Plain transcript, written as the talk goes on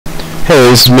Hey,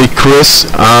 this is me, Chris.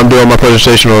 I'm doing my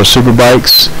presentation on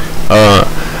Superbikes.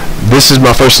 This is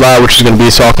my first slide, which is going to be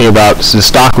talking about the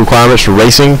stock requirements for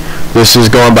racing. This is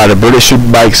going by the British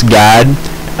Superbikes guide,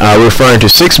 referring to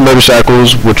 6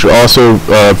 motorcycles which are also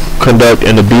conduct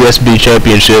in the BSB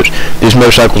championships. These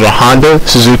motorcycles are Honda,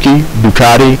 Suzuki,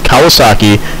 Ducati,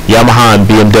 Kawasaki, Yamaha, and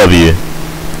BMW.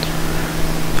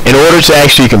 In order to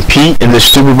actually compete in this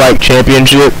Superbike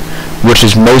championship, which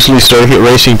is mostly circuit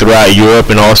racing throughout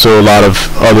Europe and also a lot of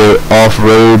other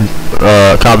off-road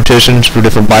competitions for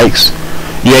different bikes,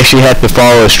 you actually have to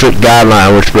follow a strict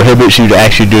guideline which prohibits you to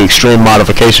actually do extreme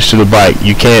modifications to the bike.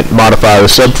 You can't modify the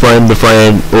subframe, the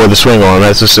frame, or the swing arm.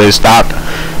 That's to say stock,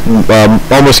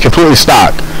 almost completely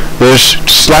stock. There's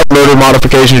slight motor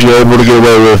modifications you're able to get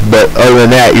away with, but other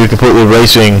than that, you're completely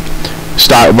racing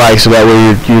stock bikes, so that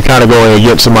way you're kind of going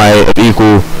against somebody of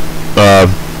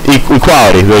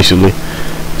equality, basically.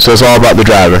 So it's all about the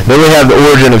driver. Then we have the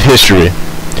origin of history.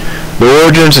 The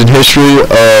origins and history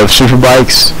of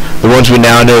Superbikes, the ones we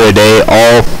now know today,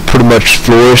 all pretty much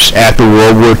flourished after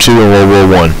World War II and World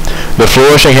War I. The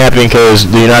flourishing happened because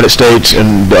the United States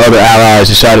and the other allies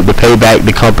decided to pay back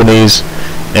the companies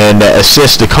and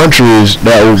assist the countries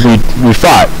that we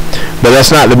fought. But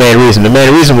that's not the main reason. The main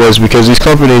reason was because these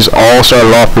companies all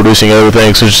started off producing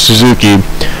everything, such as Suzuki,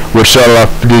 which started off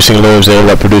producing looms, they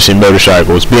ended up producing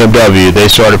motorcycles. BMW, they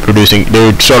started off producing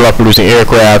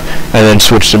aircraft and then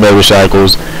switched to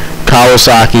motorcycles.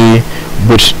 Kawasaki,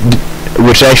 which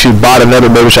actually bought another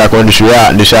motorcycle industry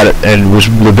out and decided, and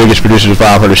was the biggest producer of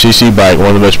 500cc bike, one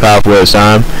of the most powerful at the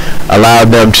time,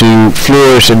 allowed them to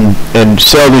flourish and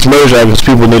sell these motorcycles.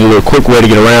 People needed a quick way to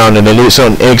get around, and they needed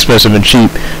something inexpensive and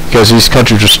cheap because these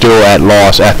countries were still at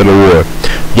loss after the war.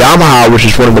 Yamaha, which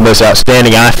is one of the most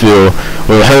outstanding, I feel,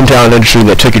 was a hometown industry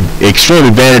that took extreme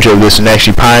advantage of this and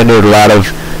actually pioneered a lot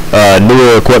of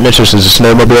newer equipment, such as the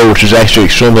snowmobile, which is actually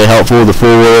extremely helpful, the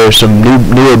four-wheeler, some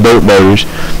newer boat motors.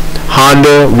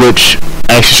 Honda, which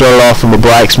actually started off from a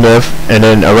blacksmith, and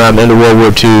then around the end of World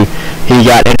War II, he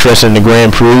got interested in the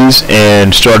Grand Prix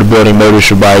and started building motors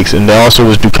for bikes. And there also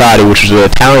was Ducati, which was an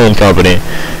Italian company,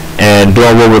 and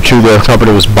during World War II, their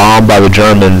company was bombed by the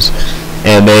Germans,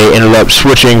 and they ended up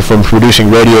switching from producing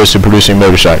radios to producing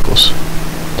motorcycles.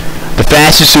 The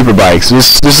fastest Superbikes,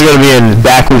 this is going to be in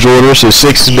backwards order, so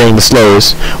 6 being the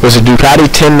slowest, was a Ducati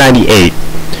 1098.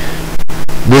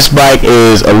 This bike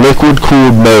is a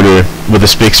liquid-cooled motor with a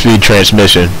 6-speed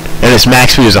transmission, and its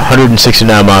max speed is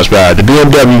 169 miles per hour. The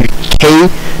BMW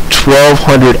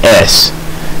K1200S,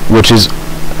 which is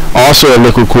also a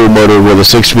liquid-cooled motor with a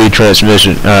 6-speed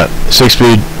transmission,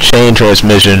 6-speed chain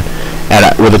transmission,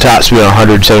 with a top speed of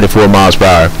 174 miles per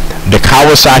hour. The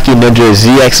Kawasaki Ninja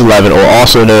ZX11, or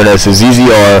also known as the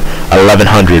ZZR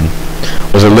 1100,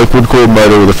 was a liquid-cooled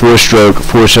motor with a 4-stroke,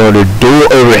 4-cylinder,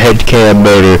 dual overhead cam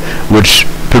motor, which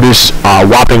produced a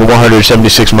whopping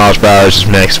 176 miles per hour as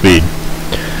its max speed.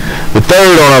 The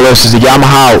third on our list is the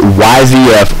Yamaha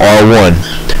YZF R1,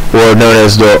 or known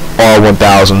as the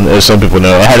R1000, as some people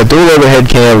know. It had a dual overhead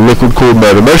cam, liquid-cooled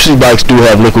motor. Most of these bikes do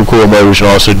have liquid-cooled motors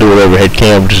and also dual overhead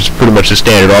cam, which is pretty much the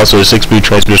standard. Also a 6-speed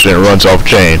transmission that runs off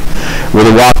chain, with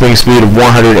a whopping speed of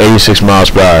 186 miles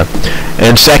per hour.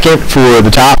 And second for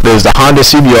the top is the Honda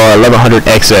CBR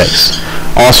 1100XX,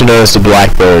 also known as the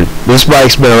Blackbird. This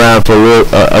bike's been around for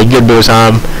a good bit of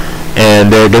time,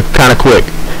 and they're kind of quick.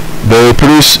 They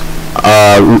produce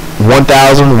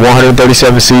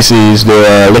 1,137 cc's.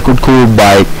 They're a liquid-cooled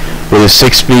bike with a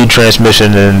 6-speed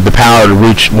transmission and the power to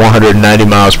reach 190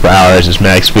 miles per hour as its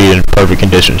max speed in perfect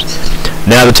conditions.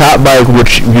 Now the top bike,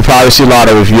 which you probably see a lot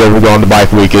of if you ever go on the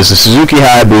bike week, is the Suzuki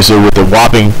Hayabusa with a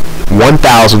whopping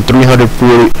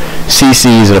 1,340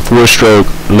 cc's and a 4-stroke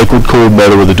liquid-cooled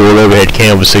motor with a dual overhead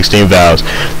cam with 16 valves.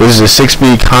 This is a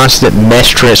 6-speed constant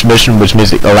mesh transmission, which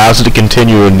means it allows it to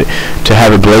continue to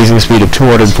have a blazing speed of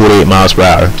 248 miles per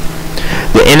hour.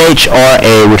 The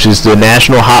NHRA, which is the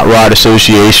National Hot Rod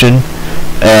Association,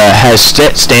 has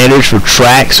set standards for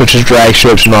tracks such as drag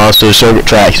strips and also circuit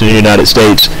tracks in the United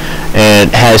States,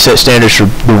 and has set standards for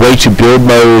the way to build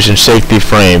motors and safety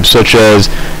frames, such as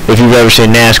if you've ever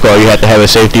seen NASCAR, you have to have a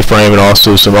safety frame and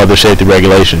also some other safety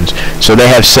regulations. So they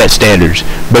have set standards.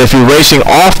 But if you're racing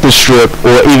off the strip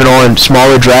or even on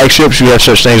smaller drag strips, you have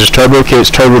such things as turbo kits,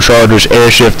 turbochargers,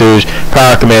 air shifters,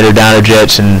 power commander, dyno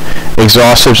jets, and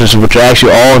exhaust systems, which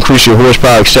actually all increase your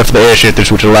horsepower except for the air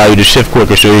shifters, which allow you to shift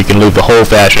quicker so you can leave the hole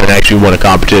faster and actually win a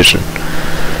competition.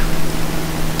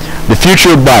 The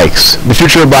future of bikes. The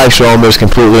future of bikes are almost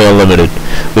completely unlimited.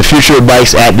 The future of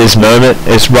bikes at this moment,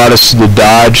 it's brought us to the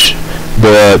Dodge,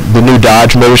 the new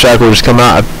Dodge motorcycle that's come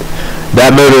out.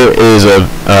 That motor is a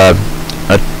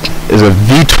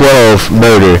V12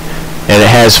 motor, and it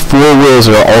has 4 wheels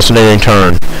that are alternating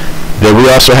turn. Then we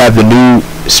also have the new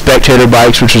Spectator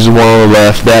bikes, which is the one on the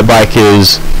left. That bike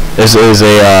is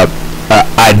a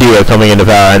idea coming into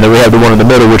power. And then we have the one in the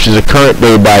middle, which is a current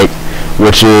day bike,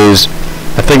 which is,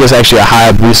 I think it's actually a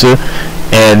Hayabusa,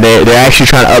 and they're actually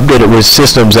trying to update it with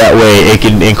systems that way it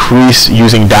can increase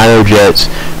using dyno jets,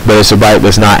 but it's a bike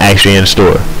that's not actually in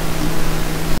store.